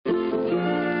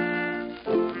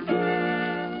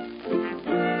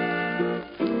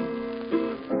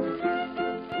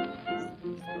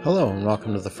Hello, and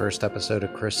welcome to the first episode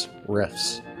of Chris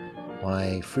Riffs,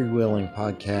 my freewheeling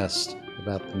podcast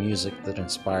about the music that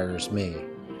inspires me.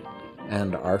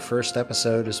 And our first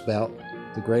episode is about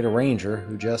the great arranger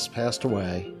who just passed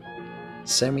away,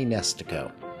 Sammy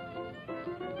Nestico.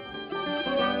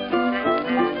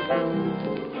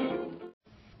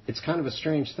 It's kind of a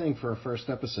strange thing for a first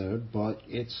episode, but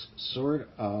it's sort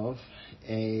of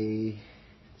a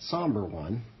somber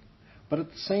one, but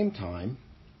at the same time,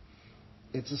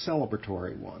 it's a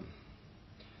celebratory one.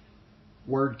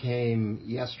 Word came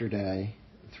yesterday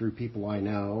through people I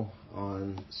know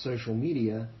on social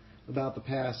media about the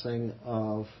passing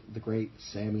of the great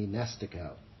Sammy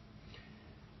Nestico.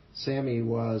 Sammy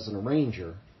was an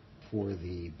arranger for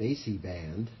the Basie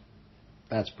Band.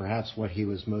 That's perhaps what he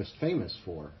was most famous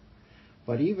for.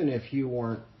 But even if you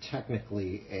weren't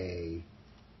technically a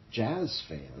jazz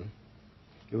fan,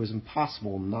 it was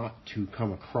impossible not to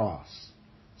come across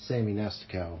Sammy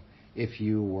Nestico if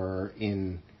you were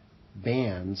in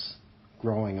bands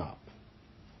growing up.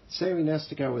 Sammy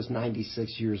Nestico was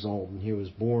 96 years old, and he was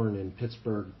born in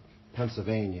Pittsburgh,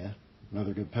 Pennsylvania.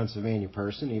 Another good Pennsylvania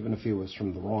person, even if he was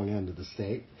from the wrong end of the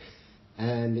state.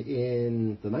 And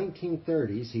in the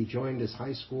 1930s, he joined his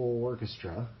high school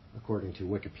orchestra, according to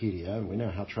Wikipedia, and we know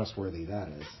how trustworthy that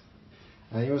is.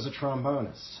 And he was a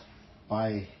trombonist.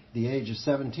 By the age of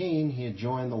 17, he had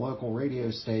joined the local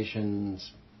radio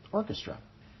station's orchestra.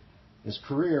 His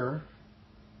career,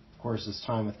 of course, his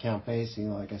time with Count Basie,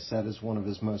 like I said, is one of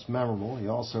his most memorable. He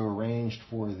also arranged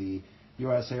for the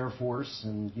U.S. Air Force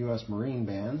and U.S. Marine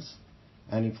bands,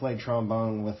 and he played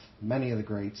trombone with many of the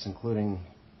greats, including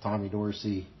Tommy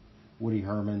Dorsey, Woody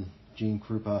Herman, Gene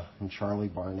Krupa, and Charlie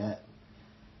Barnett,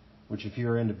 which if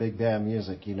you're into big band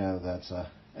music, you know that's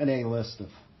an A-list of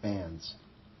bands.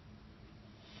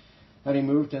 Then he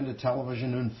moved into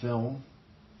television and film,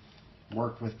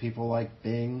 worked with people like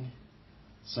Bing,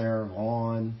 Sarah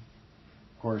Vaughan,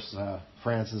 of course,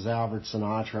 Francis Albert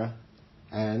Sinatra,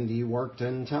 and he worked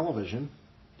in television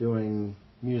doing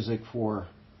music for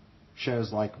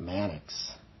shows like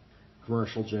Mannix,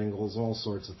 commercial jingles, all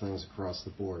sorts of things across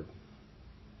the board.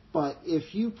 But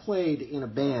if you played in a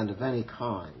band of any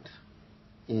kind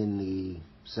in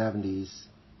the 70s,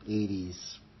 80s,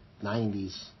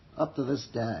 90s, up to this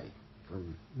day,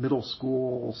 from middle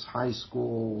schools, high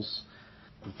schools,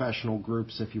 professional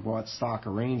groups, if you bought stock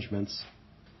arrangements,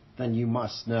 then you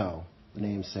must know the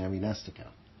name Sammy Nestico,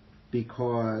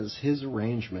 because his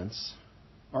arrangements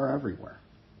are everywhere.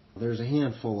 There's a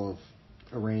handful of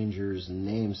arrangers and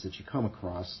names that you come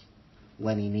across: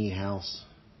 Lenny Niehaus,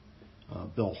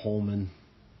 Bill Holman,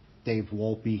 Dave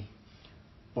Wolpe,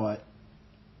 but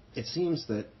it seems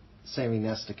that Sammy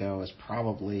Nestico is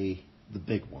probably the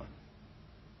big one.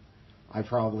 I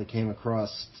probably came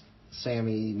across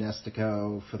Sammy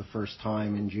Nestico for the first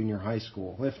time in junior high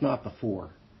school, if not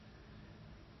before.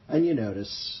 And you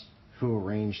notice who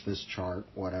arranged this chart,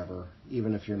 whatever,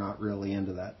 even if you're not really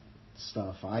into that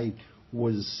stuff. I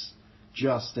was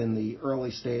just in the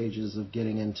early stages of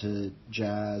getting into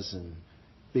jazz and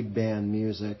big band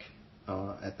music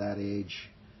at that age,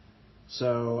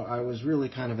 so I was really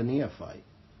kind of a neophyte.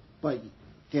 But,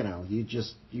 you know,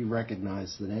 you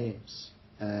recognize the names.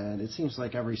 And it seems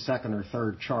like every second or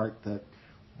third chart that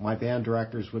my band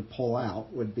directors would pull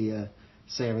out would be a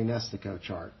Sammy Nestico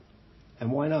chart.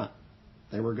 And why not?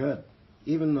 They were good.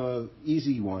 Even the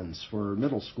easy ones for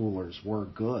middle schoolers were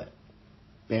good.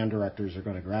 Band directors are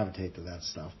going to gravitate to that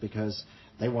stuff because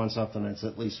they want something that's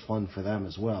at least fun for them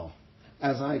as well.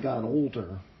 As I got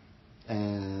older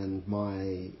and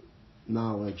my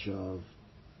knowledge of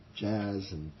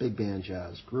jazz and big band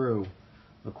jazz grew,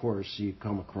 of course, you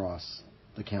come across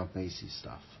the Count Basie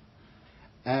stuff.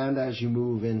 And as you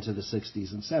move into the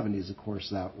 60s and 70s, of course,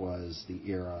 that was the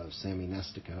era of Sammy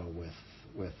Nestico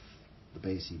with the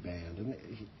Basie Band. And,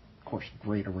 of course,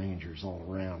 great arrangers all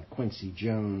around. Quincy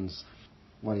Jones,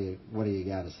 what do you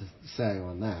got to say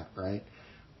on that, right?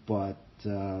 But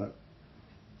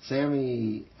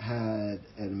Sammy had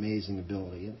an amazing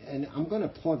ability. And I'm going to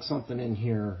plug something in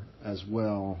here as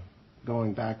well,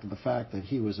 going back to the fact that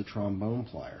he was a trombone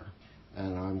player.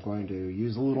 And I'm going to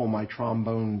use a little of my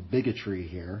trombone bigotry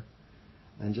here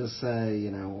and just say,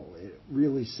 you know, it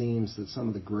really seems that some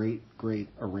of the great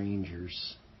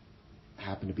arrangers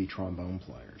happen to be trombone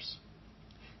players.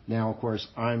 Now, of course,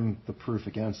 I'm the proof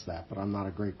against that, but I'm not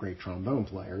a great trombone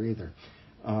player either.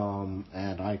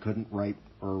 And I couldn't write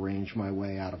or arrange my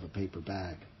way out of a paper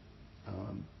bag.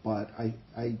 But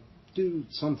I do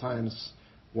sometimes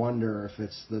wonder if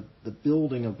it's the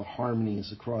building of the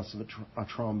harmonies across a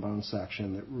trombone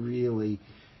section that really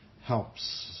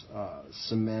helps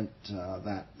cement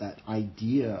that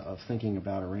idea of thinking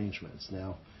about arrangements.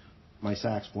 Now, my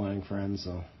sax playing friends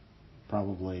will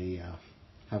probably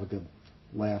have a good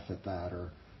laugh at that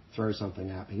or throw something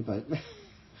at me, but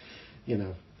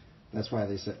that's why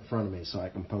they sit in front of me, so I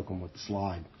can poke them with the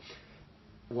slide.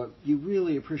 What you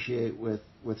really appreciate with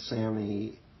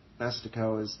Sammy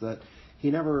Nestico is that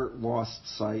he never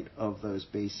lost sight of those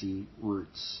bassy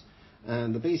roots.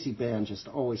 And the Basie band just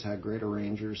always had great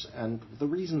arrangers, and the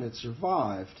reason it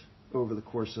survived over the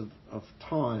course of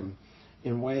time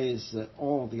in ways that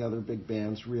all the other big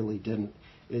bands really didn't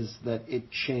is that it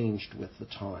changed with the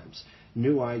times.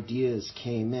 New ideas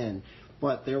came in,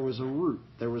 but there was a root.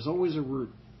 There was always a root,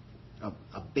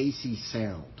 a bassy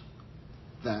sound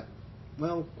that,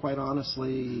 well, quite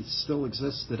honestly, still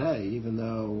exists today, even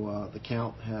though the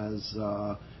Count has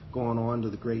gone on to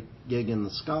the great gig in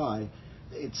the sky.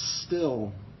 It's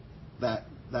still, that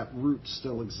root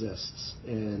still exists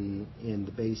in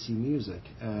the bassy music.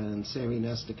 And Sammy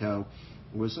Nestico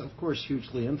was, of course,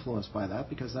 hugely influenced by that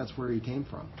because that's where he came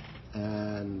from.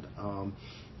 And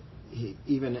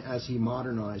even as he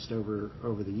modernized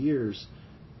over the years,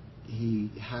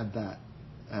 he had that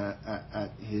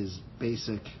at his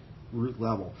basic root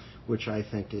level, which I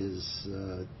think is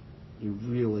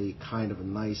really kind of a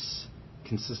nice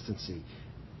consistency.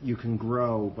 You can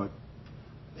grow, but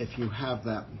if you have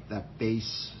that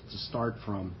base to start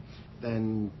from,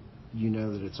 then you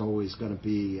know that it's always going to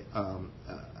be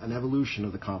an evolution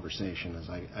of the conversation, is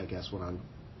I guess what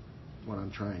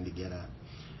I'm trying to get at.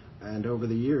 And over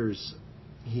the years,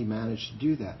 he managed to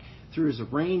do that. Through his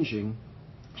arranging,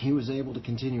 he was able to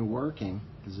continue working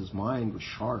because his mind was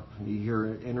sharp. You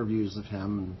hear interviews of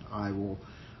him, and I will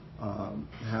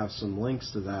have some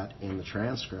links to that in the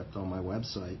transcript on my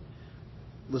website.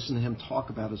 Listen to him talk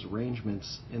about his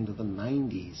arrangements into the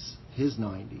 90s, his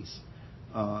 90s.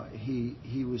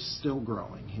 He was still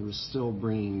growing. He was still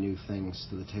bringing new things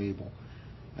to the table.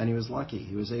 And he was lucky.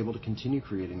 He was able to continue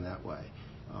creating that way.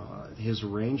 His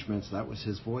arrangements, that was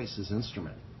his voice, his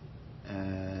instrument.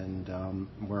 And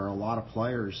where a lot of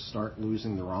players start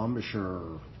losing their embouchure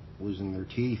or losing their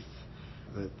teeth,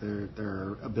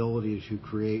 their ability to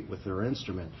create with their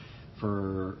instrument,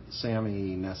 for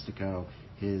Sammy Nestico,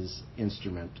 his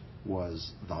instrument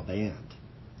was the band.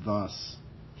 Thus,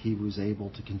 he was able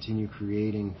to continue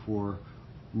creating for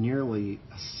nearly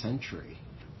a century.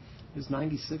 He was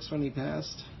 96 when he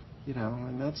passed,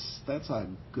 and that's a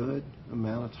good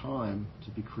amount of time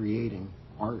to be creating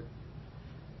art.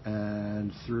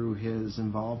 And through his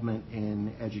involvement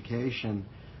in education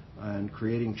and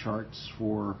creating charts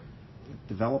for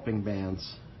developing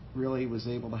bands, really was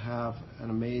able to have an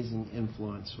amazing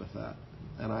influence with that.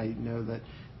 And I know that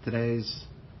today's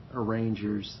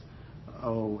arrangers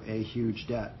owe a huge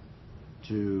debt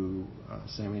to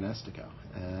Sammy Nestico,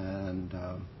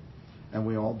 and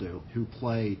we all do, who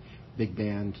play big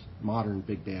band, modern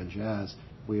big band jazz.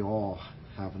 We all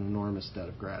have an enormous debt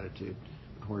of gratitude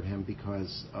toward him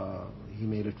because he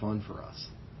made it fun for us,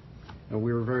 and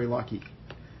we were very lucky.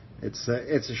 It's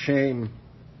a shame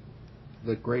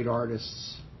that great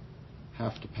artists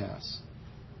have to pass.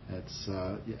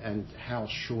 And how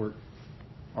short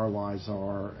our lives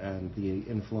are and the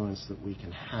influence that we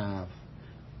can have.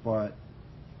 But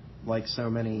like so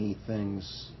many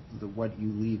things, what you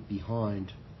leave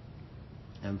behind,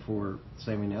 and for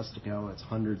Sammy Nestico, it's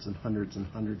hundreds and hundreds and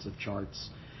hundreds of charts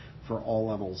for all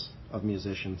levels of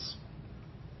musicians.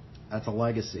 That's a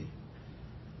legacy.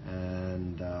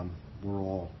 And we're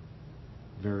all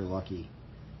very lucky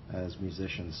as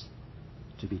musicians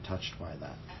to be touched by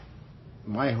that.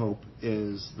 My hope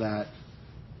is that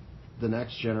the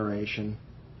next generation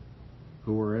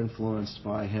who are influenced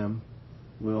by him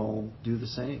will do the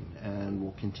same and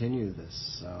will continue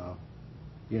this.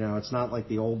 It's not like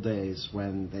the old days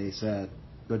when they said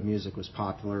good music was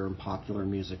popular and popular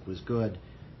music was good.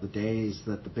 The days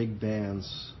that the big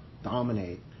bands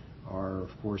dominate are, of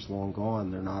course, long gone.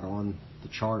 They're not on the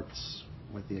charts,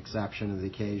 with the exception of the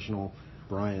occasional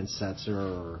Brian Setzer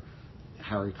or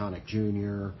Harry Connick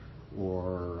Jr.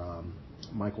 or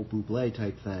Michael Bublé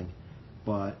type thing.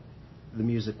 But the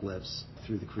music lives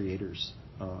through the creators,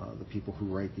 the people who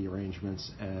write the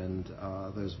arrangements, and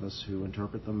those of us who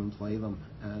interpret them and play them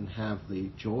and have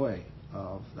the joy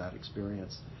of that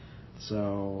experience.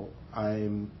 So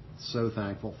I'm so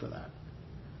thankful for that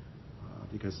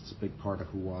because it's a big part of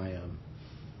who I am.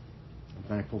 I'm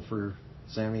thankful for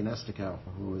Sammy Nestico,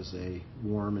 who is a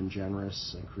warm and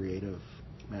generous and creative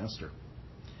master.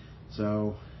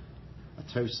 So, a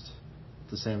toast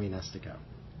to Sammy Nestico.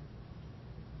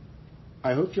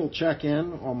 I hope you'll check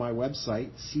in on my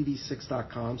website,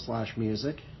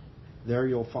 cd6.com/music, There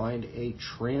you'll find a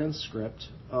transcript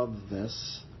of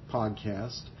this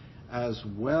podcast, as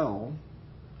well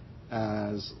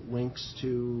as links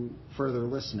to further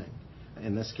listening.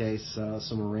 In this case,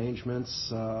 some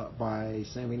arrangements by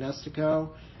Sammy Nestico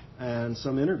and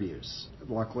some interviews.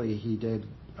 Luckily, he did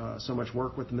so much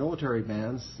work with the military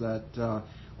bands that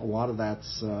a lot of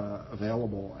that's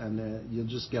available, and you'll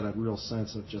just get a real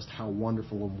sense of just how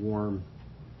wonderful and warm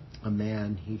a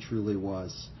man he truly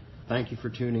was. Thank you for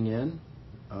tuning in.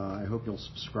 I hope you'll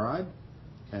subscribe,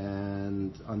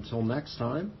 and until next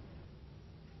time,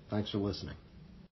 thanks for listening.